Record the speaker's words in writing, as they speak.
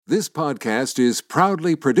This podcast is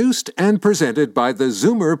proudly produced and presented by the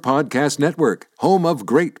Zoomer Podcast Network, home of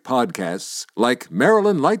great podcasts like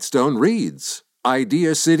Marilyn Lightstone Reads,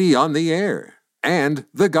 Idea City on the Air, and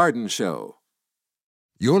The Garden Show.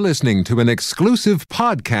 You're listening to an exclusive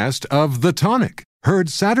podcast of The Tonic, heard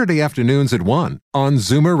Saturday afternoons at 1 on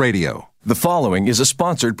Zoomer Radio. The following is a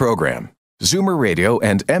sponsored program. Zoomer Radio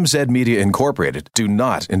and MZ Media Incorporated do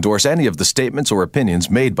not endorse any of the statements or opinions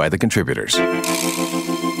made by the contributors.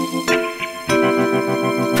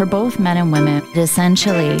 For both men and women, it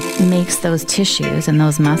essentially makes those tissues and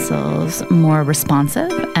those muscles more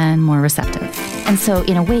responsive and more receptive. And so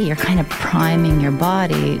in a way, you're kind of priming your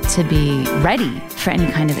body to be ready for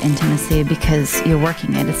any kind of intimacy because you're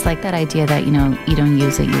working it. It's like that idea that, you don't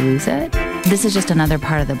use it, you lose it. This is just another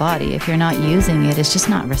part of the body. If you're not using it, it's just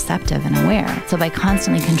not receptive and aware. So by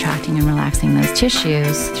constantly contracting and relaxing those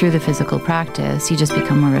tissues through the physical practice, you just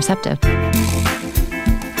become more receptive.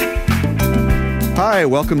 Hi,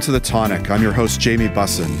 welcome to The Tonic. I'm your host, Jamie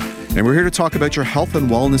Bussin, and we're here to talk about your health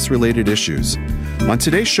and wellness-related issues. On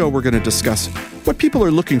today's show, we're going to discuss what people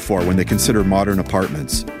are looking for when they consider modern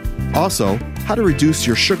apartments. Also, how to reduce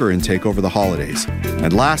your sugar intake over the holidays.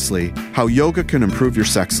 And lastly, how yoga can improve your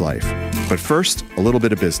sex life. But first, a little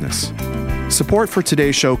bit of business. Support for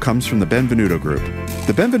today's show comes from the Benvenuto Group.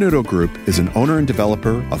 The Benvenuto Group is an owner and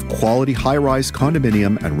developer of quality high-rise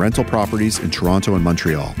condominium and rental properties in Toronto and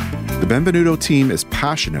Montreal. The Benvenuto team is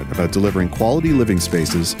passionate about delivering quality living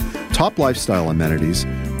spaces, top lifestyle amenities,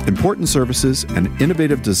 important services, and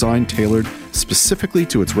innovative design tailored specifically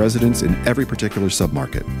to its residents in every particular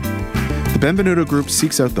submarket. The Benvenuto Group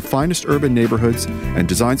seeks out the finest urban neighborhoods and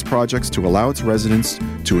designs projects to allow its residents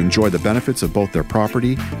to enjoy the benefits of both their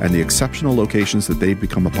property and the exceptional locations that they've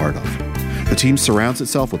become a part of. The team surrounds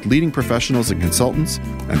itself with leading professionals and consultants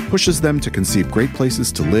and pushes them to conceive great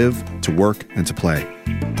places to live, to work, and to play.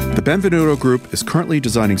 The Benvenuto Group is currently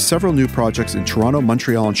designing several new projects in Toronto,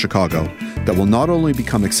 Montreal, and Chicago that will not only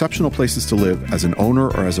become exceptional places to live as an owner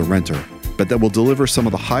or as a renter, but that will deliver some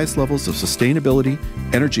of the highest levels of sustainability,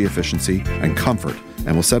 energy efficiency, and comfort,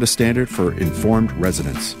 and will set a standard for informed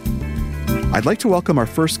residents. I'd like to welcome our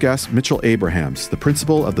first guest, Mitchell Abrahams, the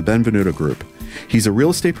principal of the Benvenuto Group. He's a real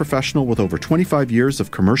estate professional with over 25 years of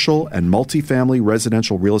commercial and multifamily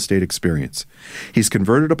residential real estate experience. He's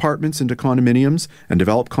converted apartments into condominiums and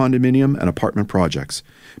developed condominium and apartment projects.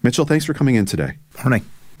 Mitchell, thanks for coming in today. Morning.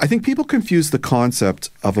 I think people confuse the concept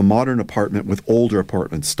of a modern apartment with older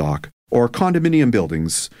apartment stock or condominium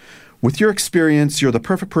buildings. With your experience, you're the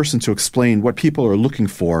perfect person to explain what people are looking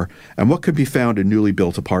for and what could be found in newly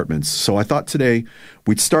built apartments. So I thought today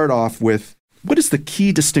we'd start off with, what is the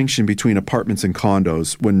key distinction between apartments and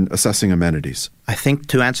condos when assessing amenities? I think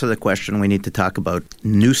to answer the question, we need to talk about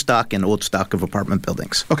new stock and old stock of apartment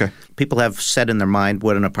buildings. Okay. People have set in their mind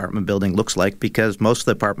what an apartment building looks like because most of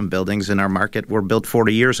the apartment buildings in our market were built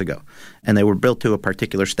 40 years ago, and they were built to a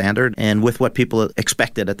particular standard and with what people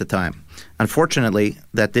expected at the time. Unfortunately,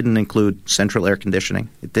 that didn't include central air conditioning.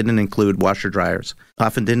 It didn't include washer dryers.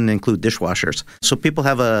 Often didn't include dishwashers. So people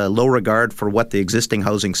have a low regard for what the existing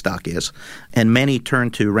housing stock is, and many turn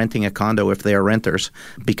to renting a condo if they are renters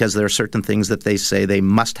because there are certain things that they say they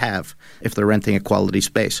must have if they're renting a quality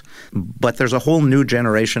space. But there's a whole new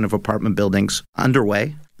generation of apartment buildings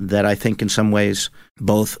underway that I think in some ways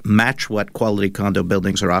both match what quality condo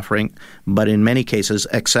buildings are offering, but in many cases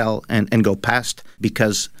excel and go past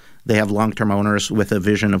because they have long-term owners with a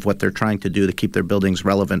vision of what they're trying to do to keep their buildings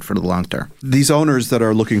relevant for the long term. These owners that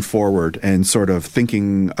are looking forward and sort of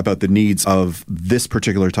thinking about the needs of this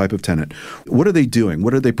particular type of tenant, what are they doing?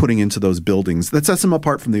 What are they putting into those buildings that sets them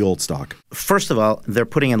apart from the old stock? First of all, they're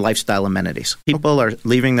putting in lifestyle amenities. People are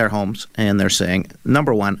leaving their homes and they're saying,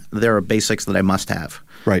 number one, there are basics that I must have.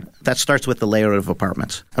 Right. That starts with the layout of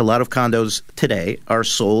apartments. A lot of condos today are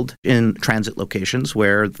sold in transit locations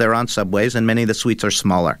where they're on subways and many of the suites are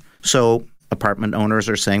smaller. So apartment owners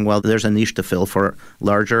are saying, well, there's a niche to fill for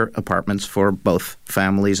larger apartments for both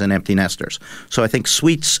families and empty nesters. So I think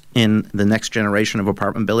suites in the next generation of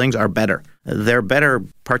apartment buildings are better. They're better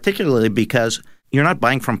particularly because you're not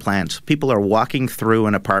buying from plans. People are walking through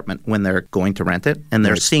an apartment when they're going to rent it, and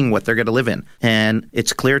they're seeing what they're going to live in. And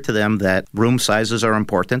it's clear to them that room sizes are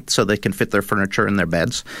important so they can fit their furniture in their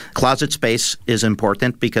beds. Closet space is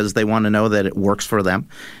important because they want to know that it works for them.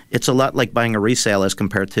 It's a lot like buying a resale as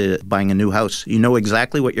compared to buying a new house. You know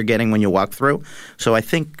exactly what you're getting when you walk through. So I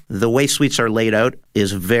think the way suites are laid out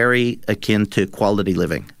is very akin to quality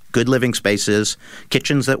living. Good living spaces,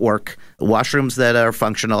 kitchens that work, washrooms that are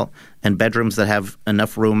functional, and bedrooms that have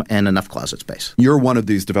enough room and enough closet space. You're one of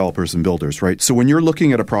these developers and builders, right? So when you're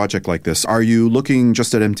looking at a project like this, are you looking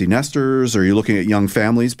just at empty nesters? Or are you looking at young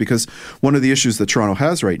families? Because one of the issues that Toronto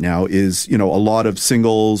has right now is, a lot of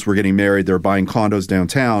singles were getting married, they're buying condos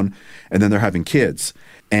downtown, and then they're having kids.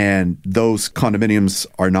 And those condominiums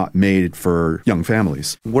are not made for young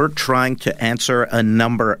families. We're trying to answer a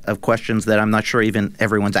number of questions that I'm not sure even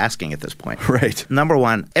everyone's asking at this point. Right. Number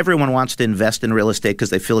one, everyone wants to invest in real estate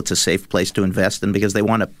because they feel it's a safe place to invest and because they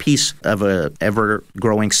want a piece of a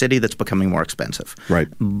ever-growing city that's becoming more expensive. Right.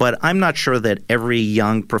 But I'm not sure that every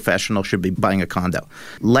young professional should be buying a condo.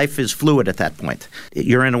 Life is fluid at that point.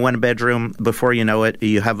 You're in a one-bedroom. Before you know it,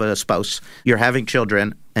 you have a spouse. You're having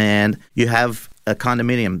children, and you have a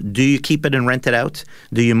condominium. Do you keep it and rent it out?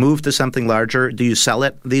 Do you move to something larger? Do you sell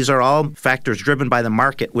it? These are all factors driven by the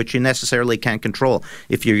market, which you necessarily can't control.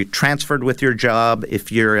 If you're transferred with your job,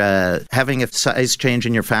 if you're having a size change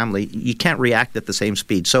in your family, you can't react at the same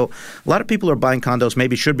speed. So a lot of people who are buying condos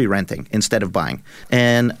maybe should be renting instead of buying.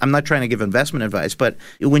 And I'm not trying to give investment advice, but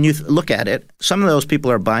when you look at it, some of those people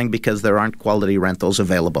are buying because there aren't quality rentals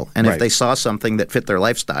available. And if they saw something that fit their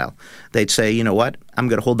lifestyle, they'd say, you know what, I'm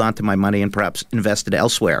going to hold on to my money and perhaps invest it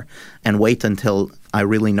elsewhere and wait until I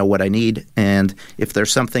really know what I need. And if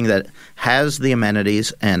there's something that has the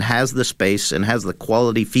amenities and has the space and has the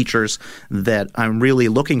quality features that I'm really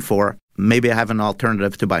looking for, maybe I have an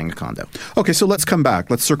alternative to buying a condo. Okay, so let's come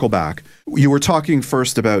back. Let's circle back. You were talking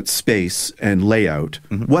first about space and layout.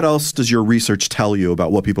 Mm-hmm. What else does your research tell you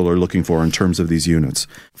about what people are looking for in terms of these units?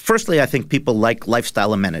 Firstly, I think people like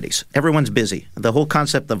lifestyle amenities. Everyone's busy. The whole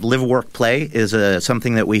concept of live, work, play is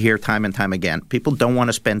something that we hear time and time again. People don't want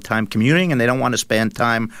to spend time commuting, and they don't want to spend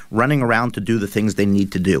time running around to do the things they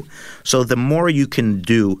need to do. So the more you can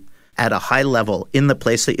do at a high level in the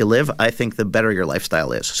place that you live, I think the better your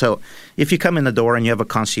lifestyle is. So if you come in the door and you have a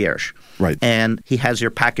concierge, right, and he has your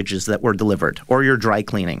packages that were delivered, or your dry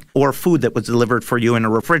cleaning, or food that was delivered for you in a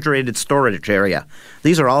refrigerated storage area,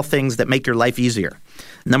 these are all things that make your life easier.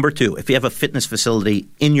 Number two, if you have a fitness facility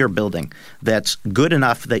in your building that's good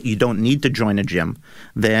enough that you don't need to join a gym,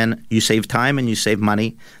 then you save time and you save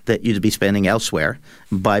money that you'd be spending elsewhere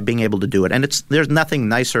by being able to do it. And there's nothing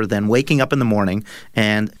nicer than waking up in the morning,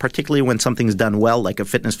 and particularly when something's done well, like a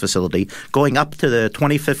fitness facility, going up to the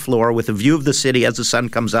 25th floor with a view of the city as the sun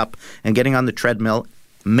comes up and getting on the treadmill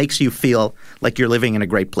makes you feel like you're living in a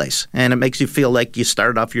great place. And it makes you feel like you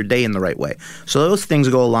started off your day in the right way. So those things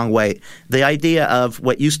go a long way. The idea of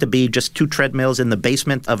what used to be just 2 treadmills in the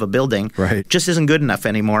basement of a building just isn't good enough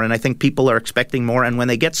anymore. And I think people are expecting more. And when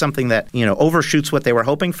they get something that, overshoots what they were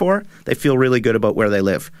hoping for, they feel really good about where they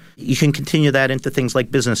live. You can continue that into things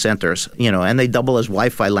like business centers, and they double as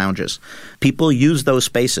Wi-Fi lounges. People use those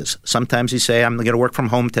spaces. Sometimes you say, I'm going to work from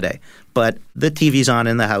home today, but the TV's on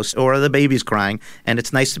in the house or the baby's crying, and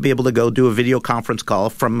it's nice to be able to go do a video conference call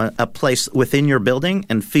from a place within your building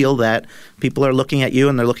and feel that people are looking at you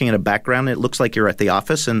and they're looking at a background. It looks like you're at the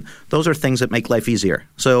office, and those are things that make life easier.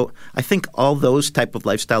 So I think all those type of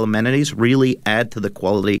lifestyle amenities really add to the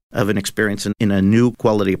quality of an experience in a new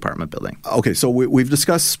quality apartment building. Okay, so we've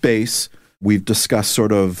discussed space. We've discussed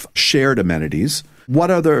sort of shared amenities.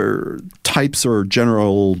 What other types or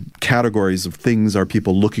general categories of things are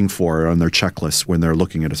people looking for on their checklist when they're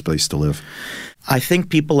looking at a place to live? I think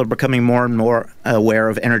people are becoming more and more aware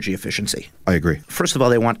of energy efficiency. I agree. First of all,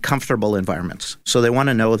 they want comfortable environments. So they want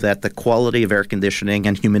to know that the quality of air conditioning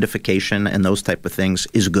and humidification and those type of things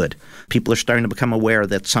is good. People are starting to become aware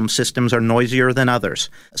that some systems are noisier than others.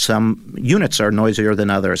 Some units are noisier than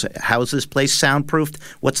others. How is this place soundproofed?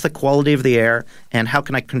 What's the quality of the air? And how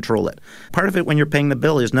can I control it? Part of it when you're paying the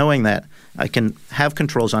bill is knowing that I can have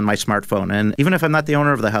controls on my smartphone. And even if I'm not the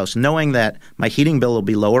owner of the house, knowing that my heating bill will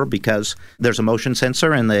be lower because there's a motion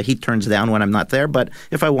sensor and the heat turns down when I'm not there. But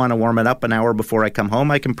if I want to warm it up an hour before I come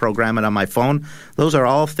home, I can program it on my phone. Those are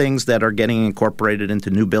all things that are getting incorporated into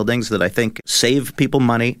new buildings that I think save people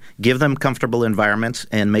money, give them comfortable environments,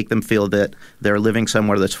 and make them feel that they're living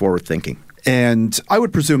somewhere that's forward-thinking. And I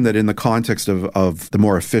would presume that in the context of the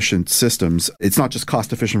more efficient systems, it's not just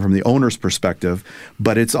cost efficient from the owner's perspective,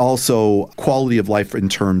 but it's also quality of life in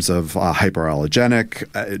terms of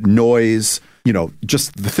hyperallergenic, noise,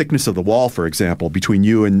 just the thickness of the wall, for example, between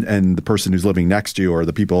you and the person who's living next to you or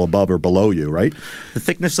the people above or below you, right? The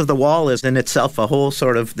thickness of the wall is in itself a whole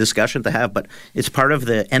sort of discussion to have, but it's part of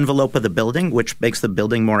the envelope of the building, which makes the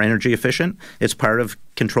building more energy efficient. It's part of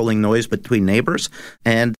controlling noise between neighbors.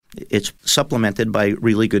 And It's supplemented by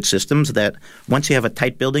really good systems that once you have a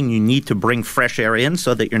tight building, you need to bring fresh air in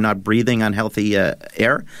so that you're not breathing unhealthy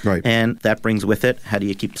air. Right. And that brings with it, how do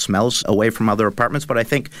you keep smells away from other apartments? But I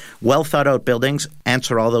think well thought out buildings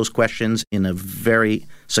answer all those questions in a very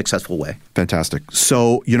successful way. Fantastic.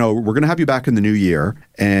 So, we're going to have you back in the new year.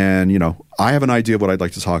 And, I have an idea of what I'd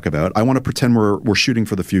like to talk about. I want to pretend we're shooting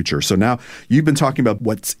for the future. So now you've been talking about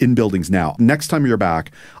what's in buildings now. Next time you're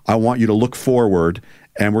back, I want you to look forward.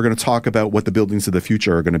 And we're going to talk about what the buildings of the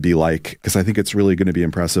future are going to be like, because I think it's really going to be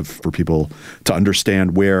impressive for people to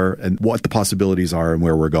understand where and what the possibilities are and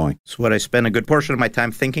where we're going. It's what I spend a good portion of my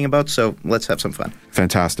time thinking about, so let's have some fun.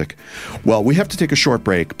 Fantastic. Well, we have to take a short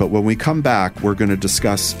break, but when we come back, we're going to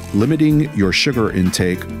discuss limiting your sugar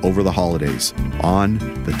intake over the holidays on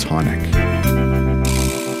The Tonic.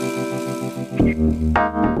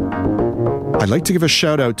 I'd like to give a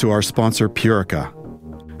shout out to our sponsor, Purica.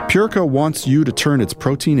 Purica wants you to turn its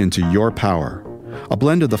protein into your power. A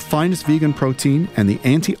blend of the finest vegan protein and the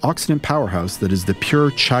antioxidant powerhouse that is the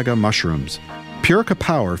pure chaga mushrooms. Purica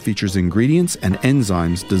Power features ingredients and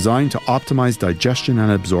enzymes designed to optimize digestion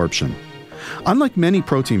and absorption. Unlike many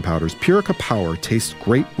protein powders, Purica Power tastes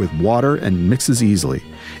great with water and mixes easily.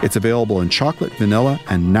 It's available in chocolate, vanilla,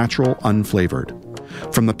 and natural unflavored.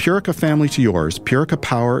 From the Purica family to yours, Purica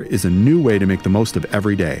Power is a new way to make the most of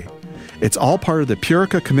every day. It's all part of the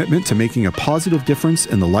Purica commitment to making a positive difference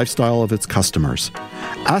in the lifestyle of its customers.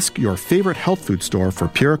 Ask your favorite health food store for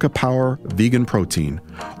Purica Power Vegan Protein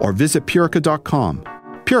or visit Purica.com.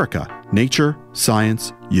 Purica, nature,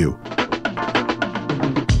 science, you.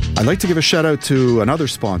 I'd like to give a shout out to another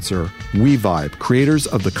sponsor, WeVibe, creators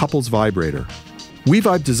of the Couples Vibrator.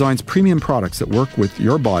 WeVibe designs premium products that work with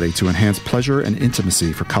your body to enhance pleasure and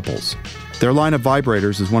intimacy for couples. Their line of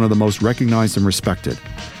vibrators is one of the most recognized and respected.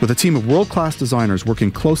 With a team of world-class designers working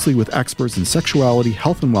closely with experts in sexuality,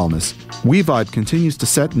 health, and wellness, WeVibe continues to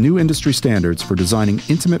set new industry standards for designing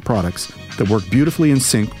intimate products that work beautifully in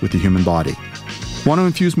sync with the human body. Want to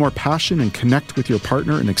infuse more passion and connect with your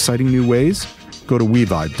partner in exciting new ways? Go to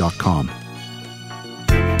WeVibe.com.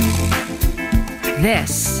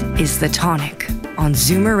 This is The Tonic on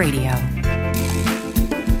Zoomer Radio.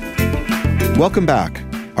 Welcome back.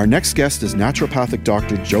 Our next guest is naturopathic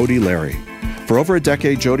Dr. Jody Larry. For over a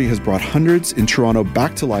decade, Jody has brought hundreds in Toronto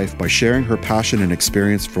back to life by sharing her passion and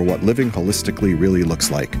experience for what living holistically really looks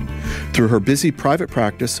like. Through her busy private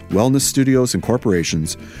practice, wellness studios, and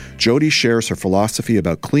corporations, Jody shares her philosophy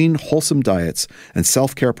about clean, wholesome diets and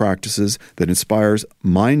self-care practices that inspires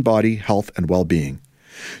mind, body, health, and well-being.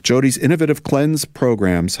 Jody's innovative cleanse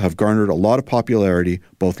programs have garnered a lot of popularity,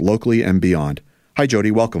 both locally and beyond. Hi,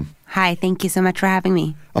 Jody. Welcome. Hi. Thank you so much for having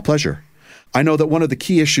me. A pleasure. I know that one of the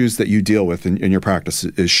key issues that you deal with in your practice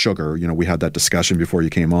is sugar. We had that discussion before you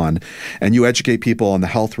came on. And you educate people on the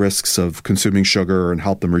health risks of consuming sugar and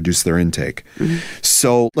help them reduce their intake. Mm-hmm.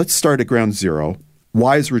 So let's start at ground zero.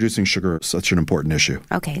 Why is reducing sugar such an important issue?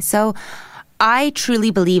 Okay. So I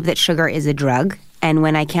truly believe that sugar is a drug. And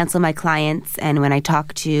when I counsel my clients and when I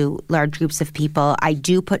talk to large groups of people, I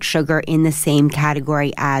do put sugar in the same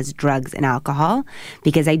category as drugs and alcohol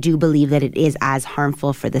because I do believe that it is as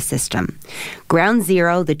harmful for the system. Ground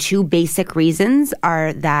zero, the two basic reasons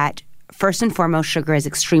are that first and foremost, sugar is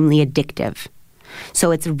extremely addictive.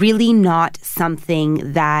 So it's really not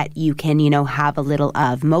something that you can, have a little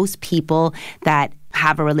of. Most people that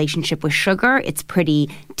have a relationship with sugar, it's pretty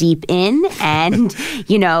deep in and,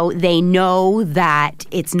 they know that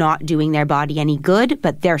it's not doing their body any good,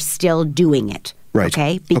 but they're still doing it. Right.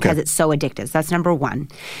 Okay? Because it's so addictive. So that's number one.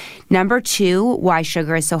 Number two, why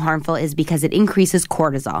sugar is so harmful is because it increases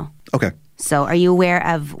cortisol. Okay. So are you aware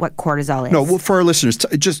of what cortisol is? No, well, for our listeners,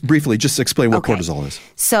 just briefly, just explain what cortisol is.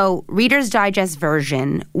 So Reader's Digest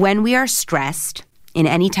version, when we are stressed in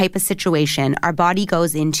any type of situation, our body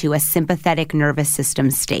goes into a sympathetic nervous system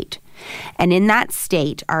state. And in that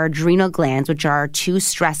state, our adrenal glands, which are two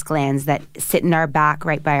stress glands that sit in our back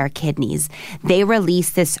right by our kidneys, they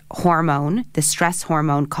release this hormone, the stress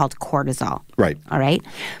hormone called cortisol. Right. All right.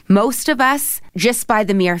 Most of us, just by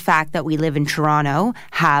the mere fact that we live in Toronto,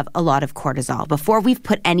 have a lot of cortisol before we've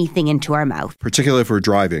put anything into our mouth. Particularly if we're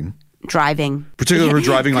driving. Particularly if we're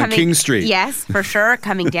driving on King Street. Yes, for sure.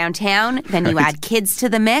 Coming downtown. Then you add kids to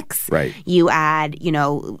the mix. Right. You add,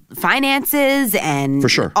 finances and for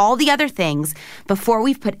sure. all the other things. Before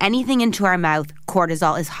we've put anything into our mouth,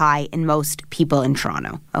 cortisol is high in most people in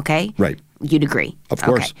Toronto. Okay? Right. You'd agree. Of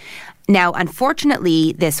course. Okay. Now,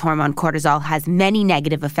 unfortunately, this hormone cortisol has many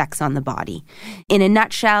negative effects on the body. In a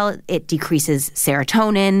nutshell, it decreases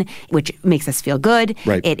serotonin, which makes us feel good.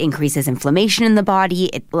 Right. It increases inflammation in the body.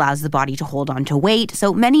 It allows the body to hold on to weight.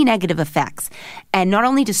 So many negative effects. And not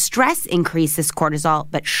only does stress increase this cortisol,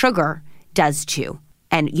 but sugar does too.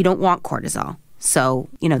 And you don't want cortisol. So,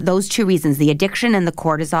 those two reasons, the addiction and the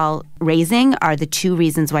cortisol raising, are the two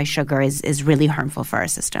reasons why sugar is really harmful for our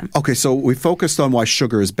system. Okay, so we focused on why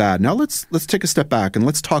sugar is bad. Now let's take a step back and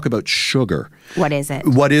let's talk about sugar. What is it?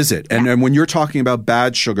 What is it? And when you're talking about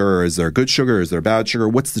bad sugar, is there good sugar? Is there bad sugar?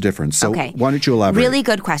 What's the difference? So Okay. Why don't you elaborate? Really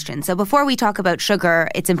good question. So before we talk about sugar,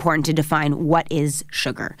 it's important to define what is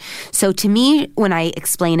sugar. So to me, when I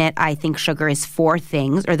explain it, I think sugar is 4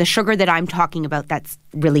 things, or the sugar that I'm talking about that's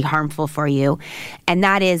really harmful for you. And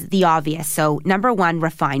that is the obvious. So number 1,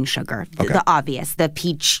 refined sugar. Okay. The obvious. The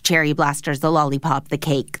peach cherry blasters, the lollipop, the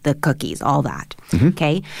cake, the cookies, all that.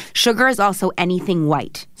 Okay? Sugar is also anything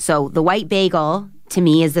white. So the white bagel, to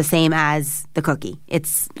me, is the same as the cookie.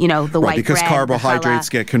 It's, the Right, white because bread, carbohydrates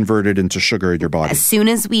the challah. get converted into sugar in your body. As soon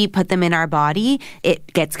as we put them in our body, it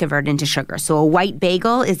gets converted into sugar. So a white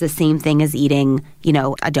bagel is the same thing as eating,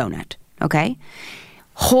 a donut. Okay?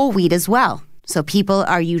 Whole wheat as well. So people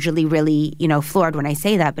are usually really, floored when I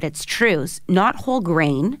say that, but it's true. Not whole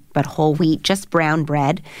grain, but whole wheat, just brown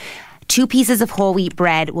bread. 2 pieces of whole wheat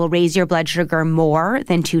bread will raise your blood sugar more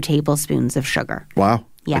than 2 tablespoons of sugar. Wow.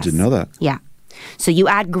 Yes. I didn't know that. Yeah. So you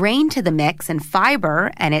add grain to the mix and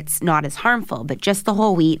fiber, and it's not as harmful, but just the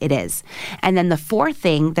whole wheat, it is. And then the 4th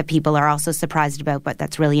thing that people are also surprised about, but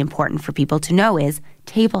that's really important for people to know, is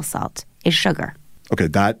table salt is sugar. Okay,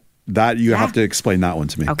 that you have to explain that one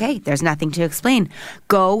to me. Okay, there's nothing to explain.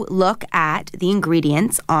 Go look at the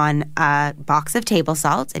ingredients on a box of table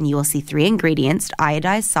salt, and you will see 3 ingredients: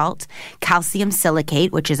 iodized salt, calcium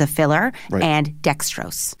silicate, which is a filler, Right. and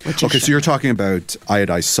dextrose, which is Okay, so you're talking about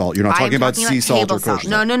iodized salt. You're not talking about sea salt table or kosher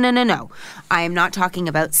salt. salt. No. I am not talking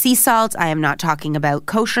about sea salt. I am not talking about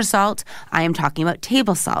kosher salt. I am talking about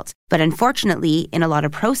table salt. But unfortunately, in a lot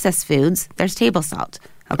of processed foods, there's table salt.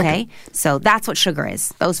 Okay? So that's what sugar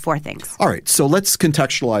is, those 4 things. All right, so let's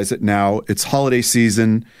contextualize it now. It's holiday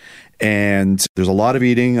season, and there's a lot of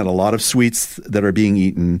eating and a lot of sweets that are being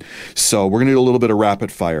eaten. So we're going to do a little bit of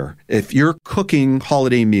rapid fire. If you're cooking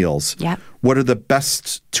holiday meals, Yep. what are the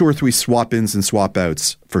best 2 or 3 swap-ins and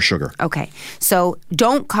swap-outs for sugar? Okay. So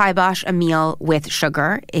don't kibosh a meal with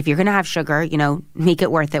sugar. If you're going to have sugar, make it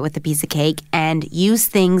worth it with a piece of cake, and use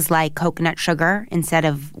things like coconut sugar instead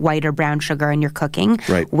of white or brown sugar in your cooking.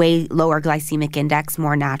 Right. Way lower glycemic index,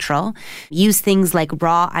 more natural. Use things like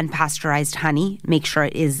raw unpasteurized honey. Make sure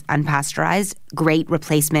it is unpasteurized. Great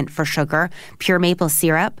replacement for sugar. Pure maple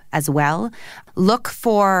syrup as well. Look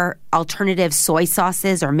for alternative soy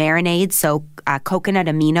sauces or marinades. So coconut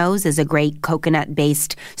aminos is a great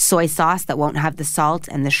coconut-based soy sauce that won't have the salt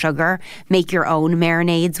and the sugar. Make your own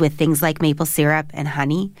marinades with things like maple syrup and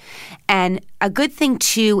honey. And a good thing,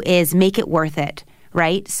 too, is make it worth it,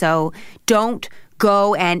 right? So don't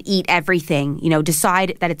go and eat everything.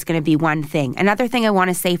 Decide that it's going to be one thing. Another thing I want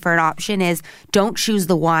to say for an option is don't choose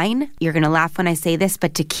the wine. You're going to laugh when I say this,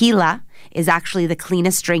 but tequila is actually the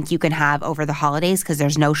cleanest drink you can have over the holidays because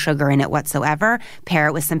there's no sugar in it whatsoever. Pair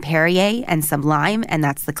it with some Perrier and some lime, and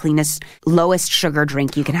that's the cleanest, lowest sugar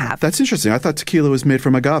drink you can have. That's interesting. I thought tequila was made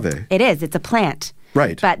from agave. It is. It's a plant.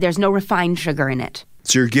 Right. But there's no refined sugar in it.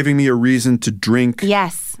 So you're giving me a reason to drink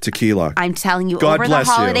Yes. tequila. I'm telling you, God over the bless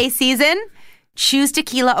you. holiday season, choose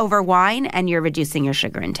tequila over wine, and you're reducing your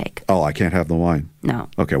sugar intake. Oh, I can't have the wine. No.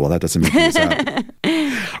 Okay, well, that doesn't make me sad.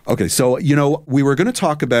 Okay, so, we were going to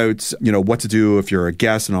talk about, what to do if you're a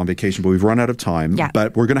guest and on vacation, but we've run out of time. Yeah.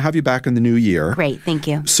 But we're going to have you back in the new year. Great, thank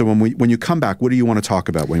you. So when you come back, what do you want to talk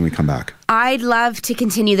about when we come back? I'd love to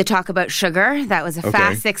continue the talk about sugar. That was a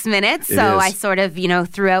fast 6 minutes. It So is. I sort of,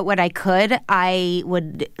 threw out what I could. I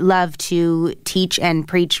would love to teach and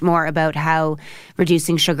preach more about how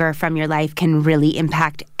reducing sugar from your life can really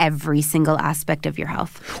impact every single aspect of your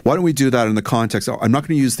health. Why don't we do that in the context? I'm not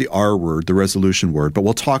going to use the R word, the resolution word, but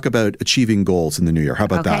we'll talk about achieving goals in the new year. How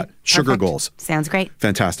about Okay, that? Sugar perfect. goals. Sounds great.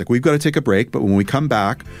 Fantastic. We've got to take a break, but when we come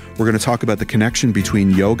back, we're going to talk about the connection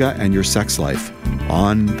between yoga and your sex life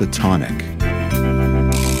on The Tonic.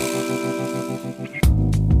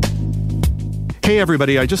 Hey,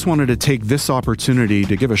 everybody. I just wanted to take this opportunity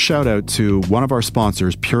to give a shout out to one of our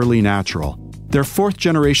sponsors, Purely Natural. They're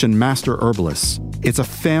 4th-generation master herbalists. It's a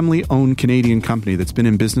family-owned Canadian company that's been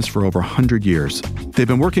in business for over 100 years. They've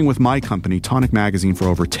been working with my company, Tonic Magazine, for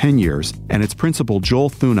over 10 years, and its principal, Joel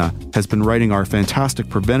Thuna, has been writing our fantastic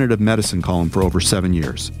preventative medicine column for over 7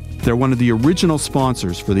 years. They're one of the original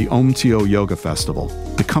sponsors for the OMTO Yoga Festival.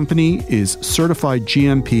 The company is certified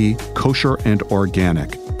GMP, kosher, and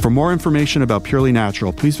organic. For more information about Purely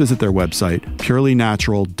Natural, please visit their website,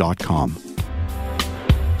 purelynatural.com.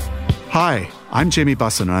 Hi, I'm Jamie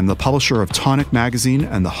Bussin, and I'm the publisher of Tonic Magazine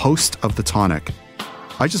and the host of The Tonic.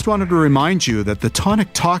 I just wanted to remind you that the Tonic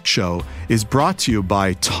Talk Show is brought to you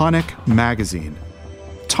by Tonic Magazine.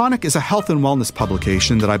 Tonic is a health and wellness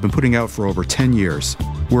publication that I've been putting out for over 10 years.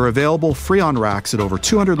 We're available free on racks at over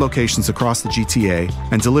 200 locations across the GTA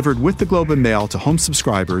and delivered with the Globe and Mail to home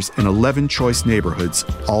subscribers in 11 choice neighborhoods,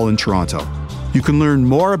 all in Toronto. You can learn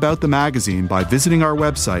more about the magazine by visiting our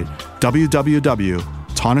website,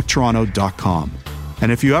 www.tonictoronto.com.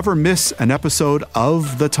 And if you ever miss an episode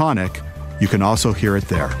of The Tonic, you can also hear it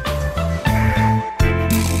there.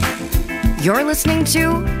 You're listening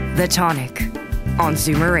to The Tonic on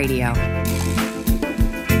Zoomer Radio.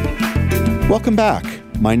 Welcome back.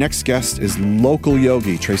 My next guest is local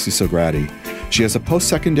yogi Tracy Sograti. She has a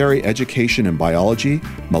post-secondary education in biology,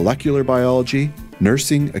 molecular biology,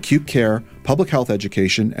 nursing, acute care, public health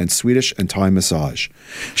education, and Swedish and Thai massage.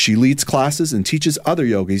 She leads classes and teaches other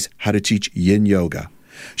yogis how to teach yin yoga.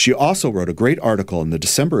 She also wrote a great article in the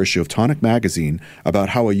December issue of Tonic Magazine about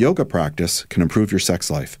how a yoga practice can improve your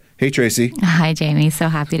sex life. Hey, Tracy. Hi, Jamie. So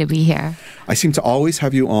happy to be here. I seem to always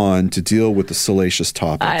have you on to deal with the salacious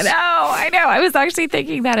topics. I know. I was actually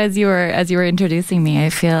thinking that as you were introducing me.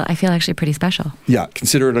 I feel actually pretty special. Yeah,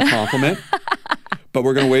 consider it a compliment. But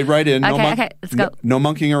we're going to wade right in. Okay, let's go. No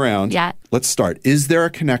monkeying around. Yeah. Let's start. Is there a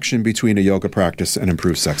connection between a yoga practice and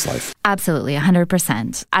improved sex life? Absolutely,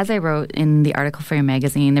 100%. As I wrote in the article for your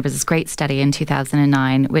magazine, there was this great study in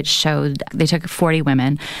 2009 which showed they took 40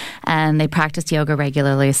 women and they practiced yoga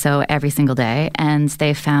regularly, so every single day. And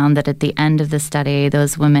they found that at the end of the study,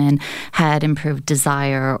 those women had improved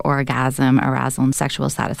desire, orgasm, arousal, and sexual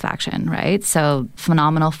satisfaction, right? So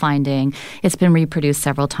phenomenal finding. It's been reproduced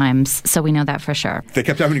several times, so we know that for sure. They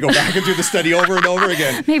kept having to go back and do the study over and over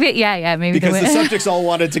again. Maybe because the subjects all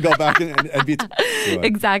wanted to go back and be...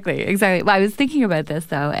 Exactly. Well, I was thinking about this,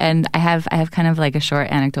 though, and I have kind of like a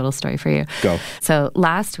short anecdotal story for you. Go. So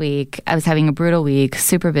last week, I was having a brutal week,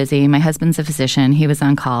 super busy. My husband's a physician. He was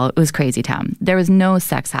on call. It was crazy town. There was no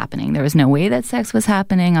sex happening. There was no way that sex was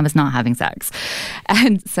happening. I was not having sex.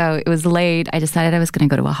 And so it was late. I decided I was going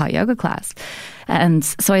to go to a hot yoga class. And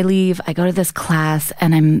so I leave, I go to this class,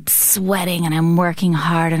 and I'm sweating, and I'm working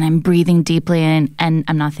hard, and I'm breathing deeply, and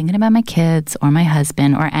I'm not thinking about my kids or my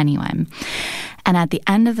husband or anyone. And at the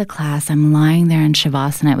end of the class, I'm lying there in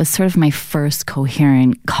Shavasana. It was sort of my first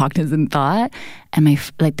coherent, cognizant thought. And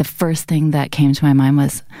the first thing that came to my mind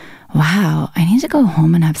was, wow, I need to go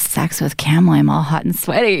home and have sex with Cam while I'm all hot and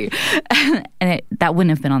sweaty. And that wouldn't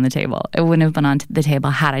have been on the table. It wouldn't have been on the table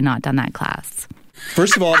had I not done that class.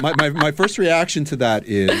 First of all, my first reaction to that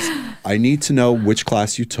is I need to know which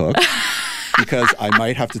class you took because I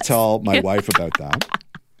might have to tell my wife about that.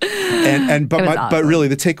 But really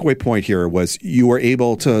the takeaway point here was you were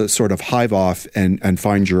able to sort of hive off and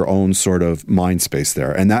find your own sort of mind space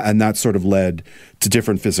there. And that sort of led to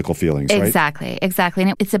different physical feelings, right? Exactly.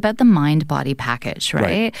 And it's about the mind-body package,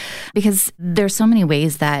 right? Because there's so many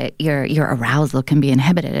ways that your arousal can be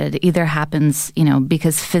inhibited. It either happens,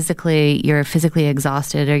 because you're physically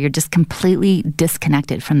exhausted, or you're just completely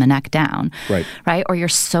disconnected from the neck down, right? Or you're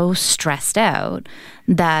so stressed out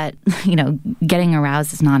that, getting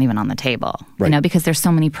aroused is not even on the table, because there's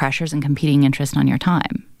so many pressures and competing interests on your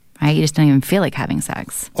time. Right? You just don't even feel like having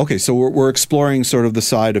sex. Okay, so we're exploring sort of the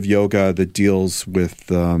side of yoga that deals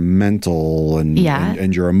with mental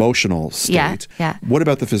and your emotional state. Yeah. What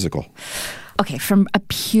about the physical? Okay, from a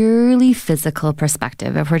purely physical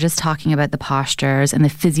perspective, if we're just talking about the postures and the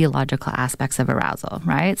physiological aspects of arousal,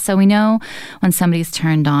 right? So we know when somebody's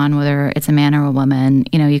turned on, whether it's a man or a woman,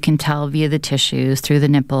 you can tell via the tissues, through the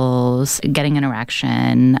nipples, getting an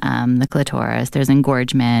erection, the clitoris, there's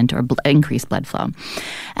engorgement or increased blood flow.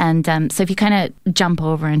 And so if you kind of jump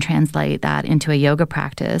over and translate that into a yoga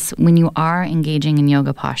practice, when you are engaging in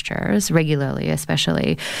yoga postures, regularly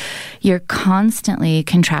especially, you're constantly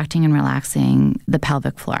contracting and relaxing the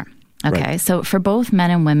pelvic floor. Okay, right. So for both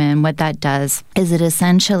men and women, what that does is it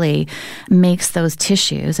essentially makes those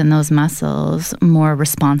tissues and those muscles more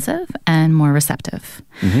responsive and more receptive.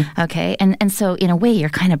 Mm-hmm. Okay, and so in a way, you're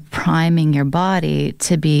kind of priming your body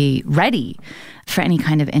to be ready for any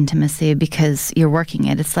kind of intimacy because you're working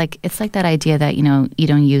it. It's like that idea that, you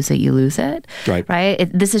don't use it, you lose it. Right?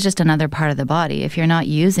 This is just another part of the body. If you're not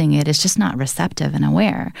using it, it's just not receptive and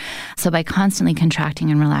aware. So by constantly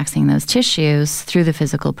contracting and relaxing those tissues through the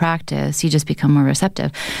physical practice, you just become more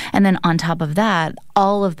receptive. And then on top of that,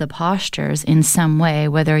 all of the postures in some way,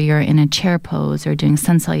 whether you're in a chair pose or doing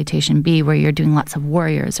sun salutation B, where you're doing lots of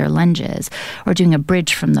warriors or lunges, or doing a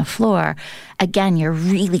bridge from the floor, again, you're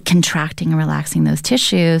really contracting and relaxing those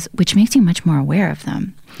tissues, which makes you much more aware of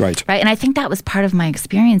them. Right. And I think that was part of my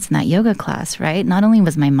experience in that yoga class, right? Not only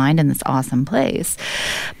was my mind in this awesome place,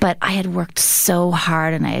 but I had worked so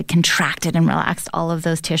hard and I had contracted and relaxed all of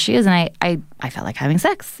those tissues, and I felt like having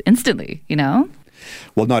sex instantly,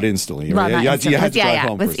 Well, not instantly. Well, right? not instantly. You had to drive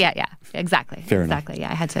home first. Yeah, exactly. Fair enough. Exactly.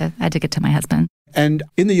 Yeah, I had to get to my husband. And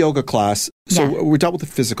in the yoga class, so we're done with the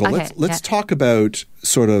physical. Okay, Let's talk about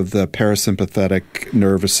sort of the parasympathetic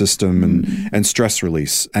nervous system and stress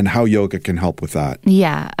release and how yoga can help with that.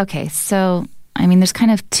 Yeah. Okay. So, there's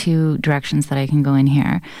kind of two directions that I can go in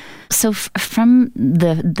here. So from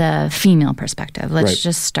the female perspective, let's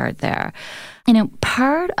just start there.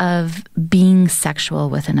 Part of being sexual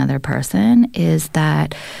with another person is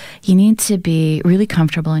that you need to be really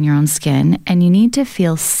comfortable in your own skin, and you need to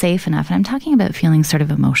feel safe enough. And I'm talking about feeling sort of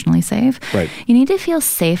emotionally safe. Right. You need to feel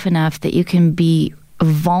safe enough that you can be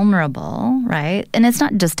vulnerable, right? And it's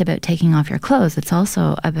not just about taking off your clothes. It's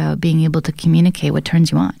also about being able to communicate what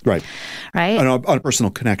turns you on. Right. Right? On a personal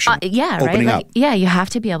connection. Opening up. You have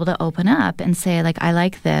to be able to open up and say, like, I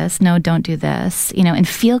like this. No, don't do this. And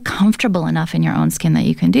feel comfortable enough in your own skin that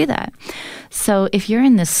you can do that. So if you're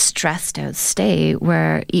in this stressed out state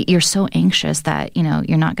where you're so anxious that,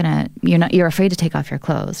 you're afraid to take off your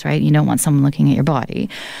clothes, right? You don't want someone looking at your body,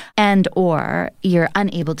 and or you're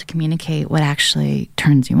unable to communicate what actually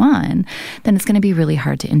turns you on, then it's going to be really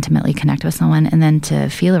hard to intimately connect with someone and then to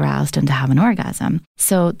feel aroused and to have an orgasm.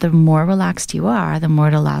 So the more relaxed you are, the more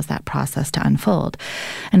it allows that process to unfold.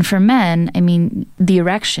 And for men, the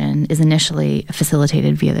erection is initially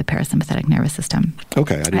facilitated via the parasympathetic nervous system.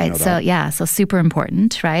 Okay, I didn't know that. So super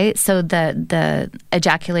important, right? So the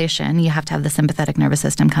ejaculation, you have to have the sympathetic nervous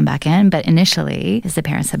system come back in, but initially is the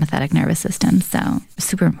parasympathetic nervous system. So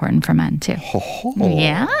super important for men too.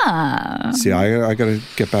 Yeah. See, I got to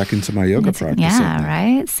get back into my yoga practice. Yeah,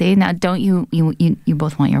 right? See, now don't you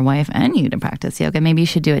both want your wife and you to practice yoga. Maybe you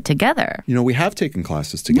should do it together. We have taken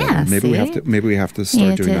classes together. Yeah, maybe we have to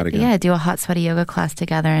start doing that again. Yeah, do a hot, sweaty yoga class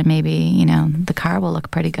together, and maybe, the car will look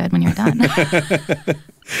pretty good when you're done.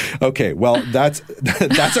 Okay, well, that's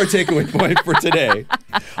our takeaway point for today.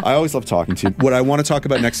 I always love talking to you. What I want to talk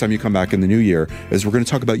about next time you come back in the new year is we're going to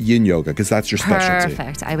talk about yin yoga, because that's your specialty.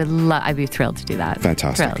 Perfect. I'd be thrilled to do that.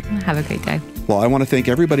 Fantastic. Thrilled. Have a great day. Well, I want to thank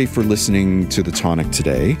everybody for listening to The Tonic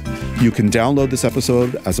today. You can download this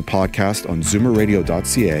episode as a podcast on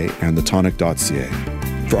zoomerradio.ca and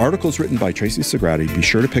thetonic.ca. For articles written by Tracy Segrati, be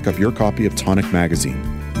sure to pick up your copy of Tonic Magazine.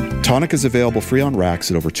 Tonic is available free on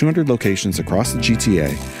racks at over 200 locations across the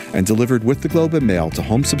GTA and delivered with the Globe and Mail to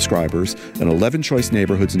home subscribers in 11 choice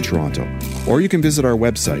neighborhoods in Toronto. Or you can visit our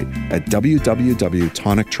website at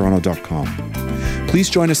www.tonictoronto.com. Please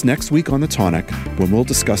join us next week on The Tonic when we'll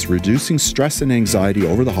discuss reducing stress and anxiety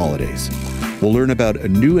over the holidays. We'll learn about a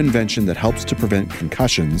new invention that helps to prevent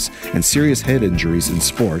concussions and serious head injuries in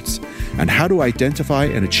sports, and how to identify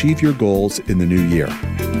and achieve your goals in the new year.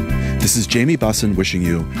 This is Jamie Bussin wishing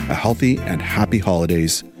you a healthy and happy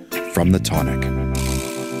holidays from The Tonic.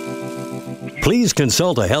 Please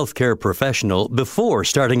consult a healthcare professional before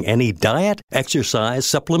starting any diet, exercise,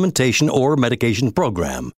 supplementation, or medication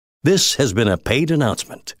program. This has been a paid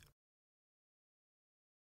announcement.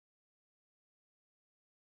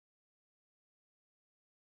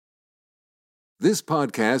 This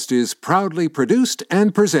podcast is proudly produced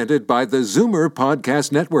and presented by the Zoomer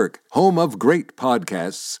Podcast Network, home of great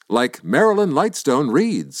podcasts like Marilyn Lightstone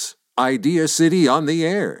Reads, Idea City on the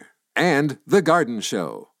Air, and The Garden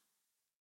Show.